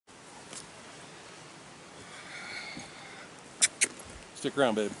Stick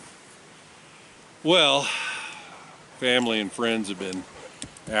around, babe. Well, family and friends have been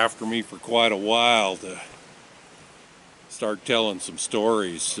after me for quite a while to start telling some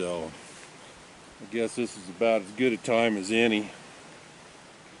stories, so I guess this is about as good a time as any.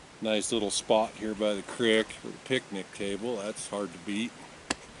 Nice little spot here by the creek with a picnic table. That's hard to beat.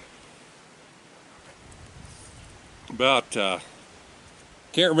 About,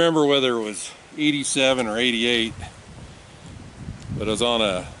 can't remember whether it was 87 or 88, but I was on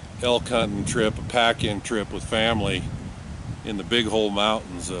a elk hunting trip, a pack-in trip with family in the Big Hole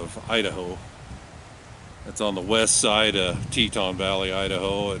Mountains of Idaho. That's on the west side of Teton Valley,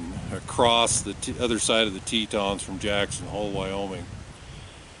 Idaho, and across the other side of the Tetons from Jackson Hole, Wyoming.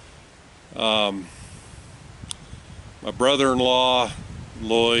 My brother-in-law,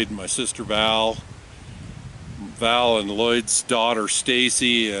 Lloyd, my sister Val and Lloyd's daughter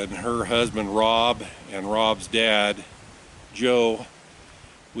Stacy, and her husband Rob, and Rob's dad Joe,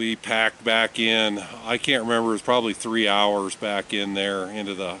 we packed back in. I can't remember, it was probably 3 hours back in there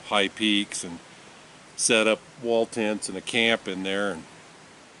into the high peaks, and set up wall tents and a camp in there. And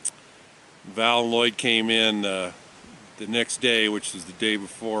Val and Lloyd came in the next day, which was the day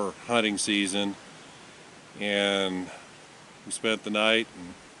before hunting season, and we spent the night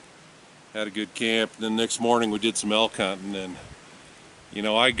and had a good camp. And then the next morning we did some elk hunting, and you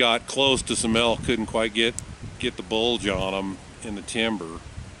know, I got close to some elk, couldn't quite get the bulge on them in the timber,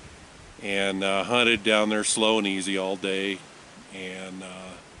 and hunted down there slow and easy all day. And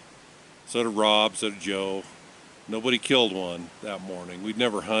so did Rob, so did Joe. Nobody killed one that morning. We'd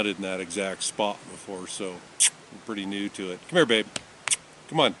never hunted in that exact spot before, so we're pretty new to it. Come here, babe.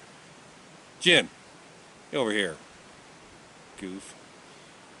 Come on. Jen, get over here. Goof.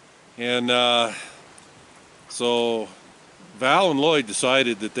 And so Val and Lloyd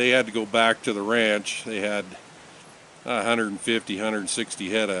decided that they had to go back to the ranch. They had 150, 160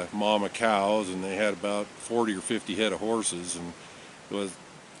 head of mama cows, and they had about 40 or 50 head of horses, and it was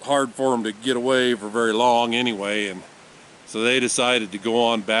hard for them to get away for very long anyway, and so they decided to go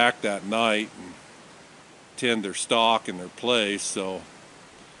on back that night and tend their stock in their place. So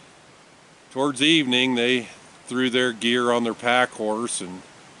towards the evening they threw their gear on their pack horse and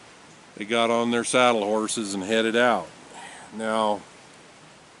they got on their saddle horses and headed out. Now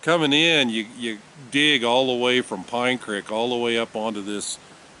coming in, you dig all the way from Pine Creek all the way up onto this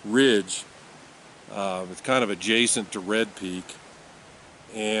ridge. It's kind of adjacent to Red Peak,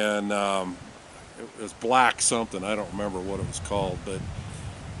 and it was black something, I don't remember what it was called, but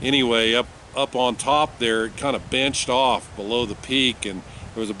anyway, up on top there, it kind of benched off below the peak, and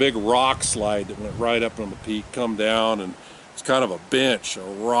there was a big rock slide that went right up on the peak, come down, and it's kind of a bench, a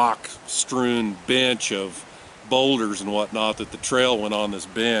rock strewn bench of boulders and whatnot, that the trail went on this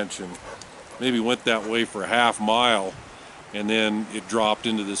bench and maybe went that way for a half mile, and then it dropped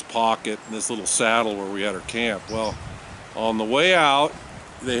into this pocket in this little saddle where we had our camp. Well, on the way out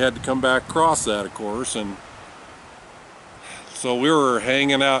they had to come back across that, of course, and so we were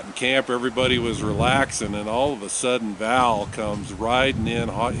hanging out in camp, everybody was relaxing, and all of a sudden Val comes riding in,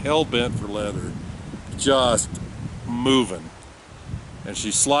 hell-bent for leather, just moving, and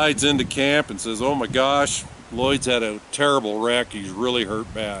she slides into camp and says, "Oh my gosh, Lloyd's had a terrible wreck, he's really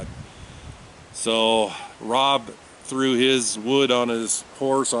hurt bad." So Rob threw his wood on his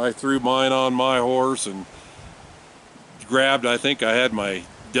horse, I threw mine on my horse, and grabbed, I think I had my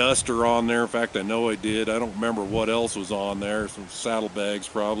duster on there, in fact I know I did, I don't remember what else was on there, some saddlebags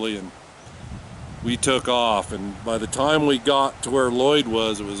probably, and we took off. And by the time we got to where Lloyd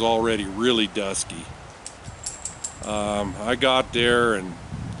was, it was already really dusky. I got there and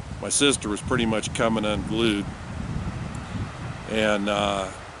my sister was pretty much coming unglued, and I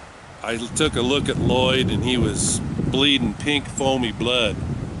took a look at Lloyd, and he was bleeding pink foamy blood,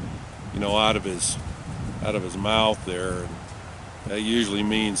 you know, out of his mouth there, and that usually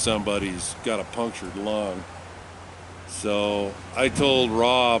means somebody's got a punctured lung. So I told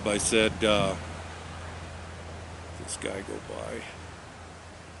Rob, I said, this guy go by,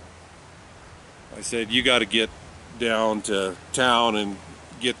 I said, you got to get down to town and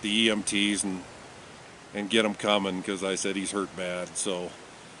get the EMTs and get him coming, because I said he's hurt bad. So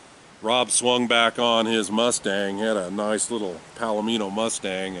Rob swung back on his Mustang, had a nice little Palomino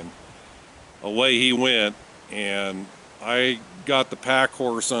Mustang, and away he went. And I got the pack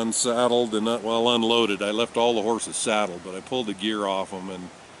horse unsaddled and unloaded. I left all the horses saddled, but I pulled the gear off them, and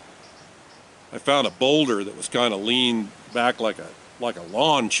I found a boulder that was kind of leaned back like a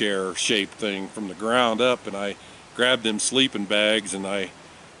lawn chair shaped thing from the ground up, and I grabbed them sleeping bags and I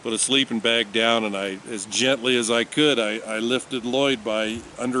put a sleeping bag down, and I, as gently as I could, I lifted Lloyd by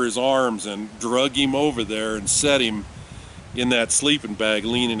under his arms and drug him over there and set him in that sleeping bag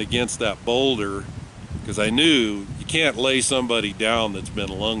leaning against that boulder, because I knew you can't lay somebody down that's been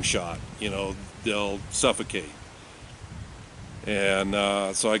lung shot. You know, they'll suffocate. And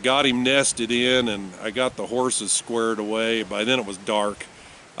so I got him nested in, and I got the horses squared away. By then it was dark.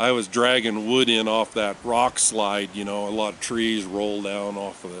 I was dragging wood in off that rock slide. You know, a lot of trees rolled down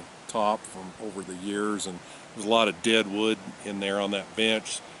off of the top from over the years, and there's a lot of dead wood in there on that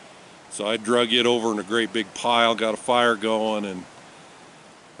bench. So I drug it over in a great big pile, got a fire going, and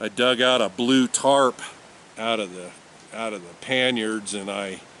I dug out a blue tarp out of the panniers, and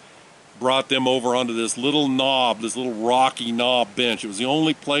I brought them over onto this little knob, this little rocky knob bench. It was the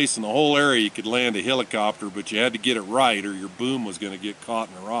only place in the whole area you could land a helicopter, but you had to get it right or your boom was going to get caught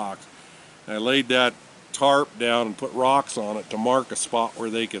in the rocks. And I laid that tarp down and put rocks on it to mark a spot where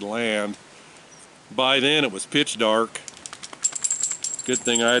they could land. By then it was pitch dark. Good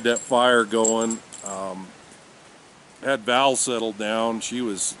thing I had that fire going. Had Val settled down. She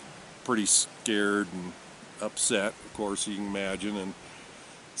was pretty scared and upset, of course, you can imagine. And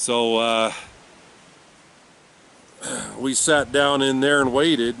so we sat down in there and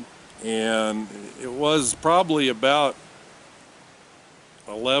waited, and it was probably about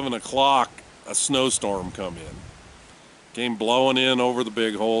 11 o'clock a snowstorm come in. Came blowing in over the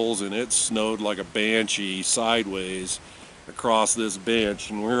big holes, and it snowed like a banshee sideways across this bench.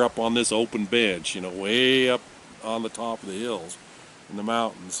 And we're up on this open bench, you know, way up on the top of the hills in the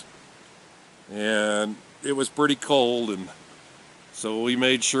mountains. And it was pretty cold, and so we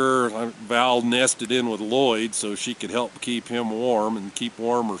made sure Val nested in with Lloyd so she could help keep him warm and keep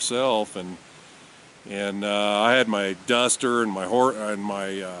warm herself. And I had my duster and my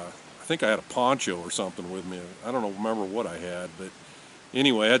I think I had a poncho or something with me. I don't remember what I had, but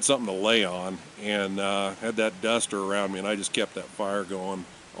anyway, I had something to lay on, and had that duster around me, and I just kept that fire going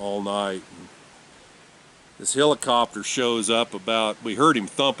all night. And this helicopter shows up we heard him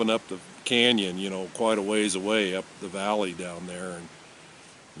thumping up the canyon, you know, quite a ways away up the valley down there, and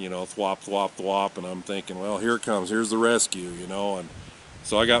you know, thwop, thwop, thwop, and I'm thinking, well, here's the rescue, you know. And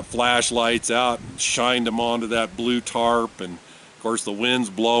so I got flashlights out and shined them onto that blue tarp, and of course the wind's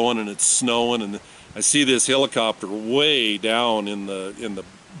blowing and it's snowing, and I see this helicopter way down in the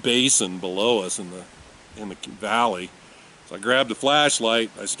basin below us in the valley. So I grabbed the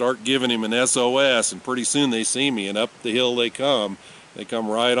flashlight, I start giving him an SOS, and pretty soon they see me, and up the hill they come. They come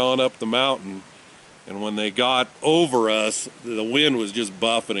right on up the mountain, and when they got over us, the wind was just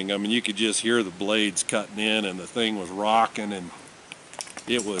buffeting. I mean, you could just hear the blades cutting in, and the thing was rocking, and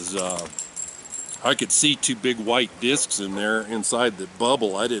it was, I could see two big white discs in there inside the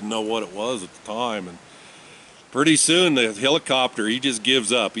bubble. I didn't know what it was at the time, and pretty soon the helicopter, he just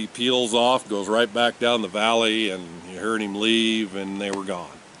gives up. He peels off, goes right back down the valley, and you heard him leave, and they were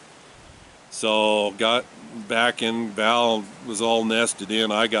gone. So got back in, Val was all nested in,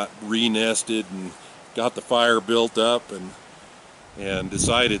 I got re-nested and got the fire built up, and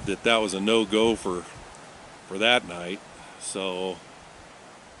decided that was a no-go for that night. So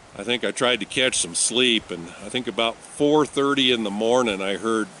I think I tried to catch some sleep, and I think about 4:30 in the morning I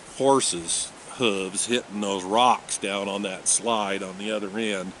heard horses' hooves hitting those rocks down on that slide on the other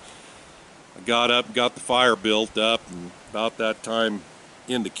end. I got up, got the fire built up, and about that time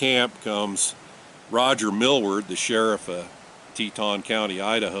into camp comes Roger Millward, the sheriff of Teton County,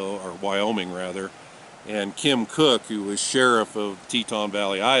 Idaho, or Wyoming rather, and Kim Cook, who was sheriff of Teton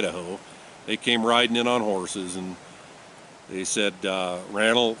Valley, Idaho. They came riding in on horses, and they said,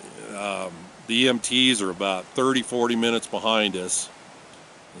 Randall, the EMTs are about 30-40 minutes behind us.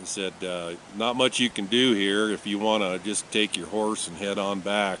 They said, not much you can do here if you want to just take your horse and head on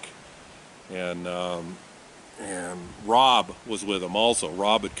back. And Rob was with them also.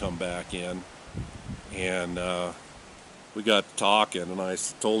 Rob had come back in, and we got talking, and I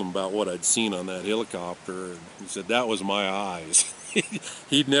told him about what I'd seen on that helicopter, and he said, that was my eyes.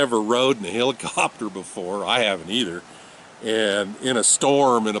 He'd never rode in a helicopter before. I haven't either. And in a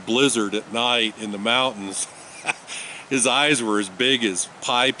storm, in a blizzard at night in the mountains, his eyes were as big as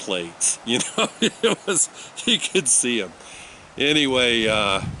pie plates. You know, you could see them. Anyway,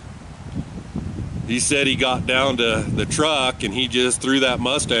 he said he got down to the truck and he just threw that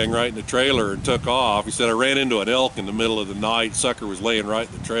Mustang right in the trailer and took off. He said, I ran into an elk in the middle of the night. Sucker was laying right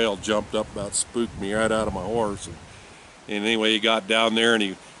in the trail, jumped up, about spooked me right out of my horse. And anyway, he got down there and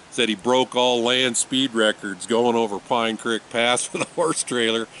he said he broke all land speed records going over Pine Creek Pass with a horse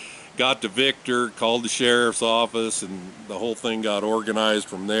trailer. Got to Victor, called the sheriff's office, and the whole thing got organized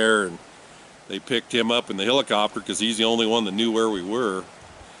from there. And they picked him up in the helicopter because he's the only one that knew where we were.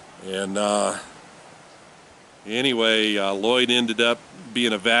 And Anyway, Lloyd ended up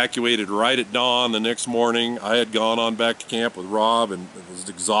being evacuated right at dawn the next morning. I had gone on back to camp with Rob and was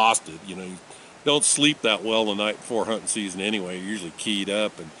exhausted. You know, you don't sleep that well the night before hunting season anyway. You're usually keyed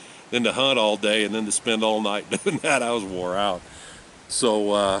up, and then to hunt all day and then to spend all night doing that, I was wore out.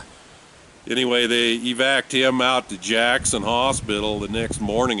 So anyway, they evac'd him out to Jackson Hospital the next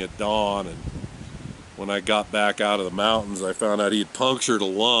morning at dawn, and when I got back out of the mountains, I found out he had punctured a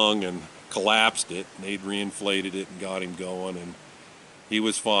lung and collapsed it, and they'd reinflated it and got him going, and he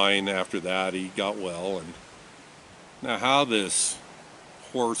was fine after that. He got well. And now how this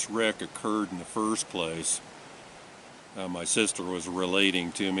horse wreck occurred in the first place, my sister was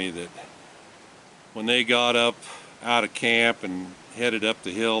relating to me that when they got up out of camp and headed up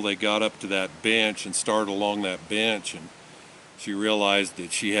the hill, they got up to that bench and started along that bench, and she realized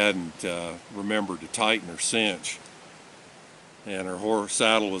that she hadn't remembered to tighten her cinch, and her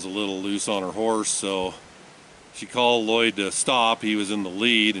saddle was a little loose on her horse, so she called Lloyd to stop. He was in the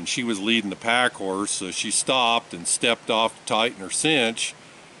lead, and she was leading the pack horse, so she stopped and stepped off to tighten her cinch,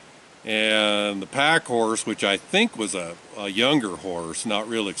 and the pack horse, which I think was a younger horse, not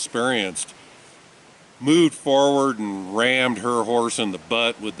real experienced, moved forward and rammed her horse in the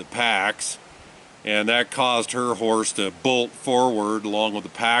butt with the packs, and that caused her horse to bolt forward along with the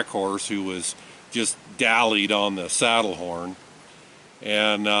pack horse, who was just dallied on the saddle horn.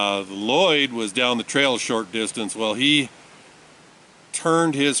 And Lloyd was down the trail a short distance. Well, he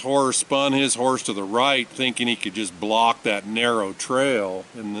turned his horse, spun his horse to the right, thinking he could just block that narrow trail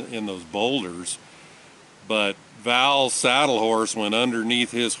in those boulders. But Val's saddle horse went underneath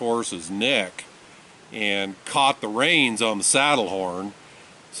his horse's neck and caught the reins on the saddle horn.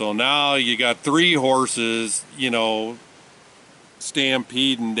 So now you got three horses, you know,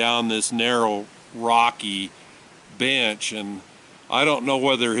 stampeding down this narrow, rocky bench, and I don't know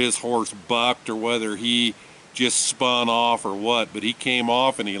whether his horse bucked or whether he just spun off or what, but he came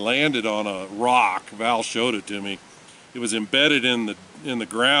off and he landed on a rock. Val showed it to me. It was embedded in the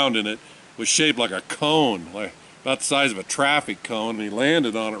ground, and it was shaped like a cone, like about the size of a traffic cone, and he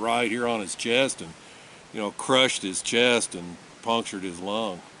landed on it right here on his chest and, you know, crushed his chest and punctured his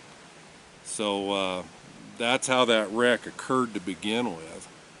lung. So that's how that wreck occurred to begin with.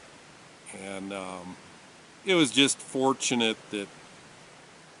 And it was just fortunate that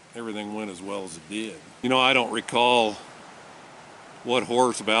everything went as well as it did. You know, I don't recall what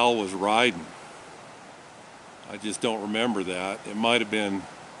horse Val was riding. I just don't remember that. It might have been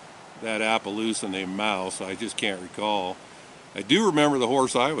that Appaloosa named Mouse. I just can't recall. I do remember the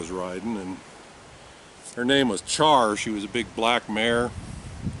horse I was riding, and her name was Char. She was a big black mare,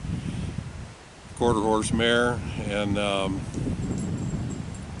 quarter horse mare, and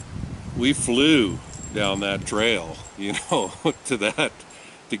we flew down that trail, you know,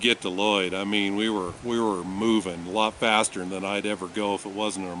 to get to Lloyd. I mean, we were moving a lot faster than I'd ever go if it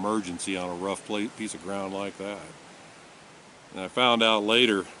wasn't an emergency on a rough piece of ground like that. And I found out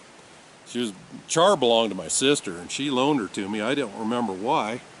later, Char belonged to my sister, and she loaned her to me. I don't remember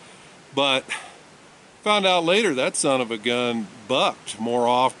why, but found out later that son of a gun bucked more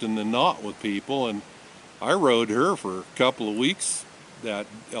often than not with people, and I rode her for a couple of weeks that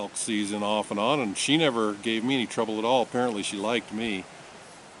elk season off and on, and she never gave me any trouble at all. Apparently she liked me,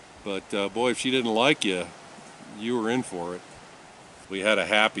 but boy, if she didn't like you, you were in for it. We had a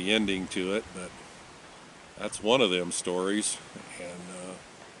happy ending to it, but that's one of them stories, and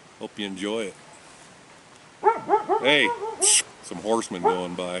hope you enjoy it. Hey, some horsemen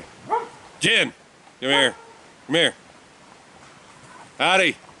going by. Jen, come here. Come here.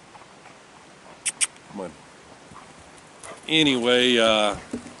 Howdy. Come on. Anyway,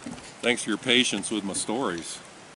 thanks for your patience with my stories.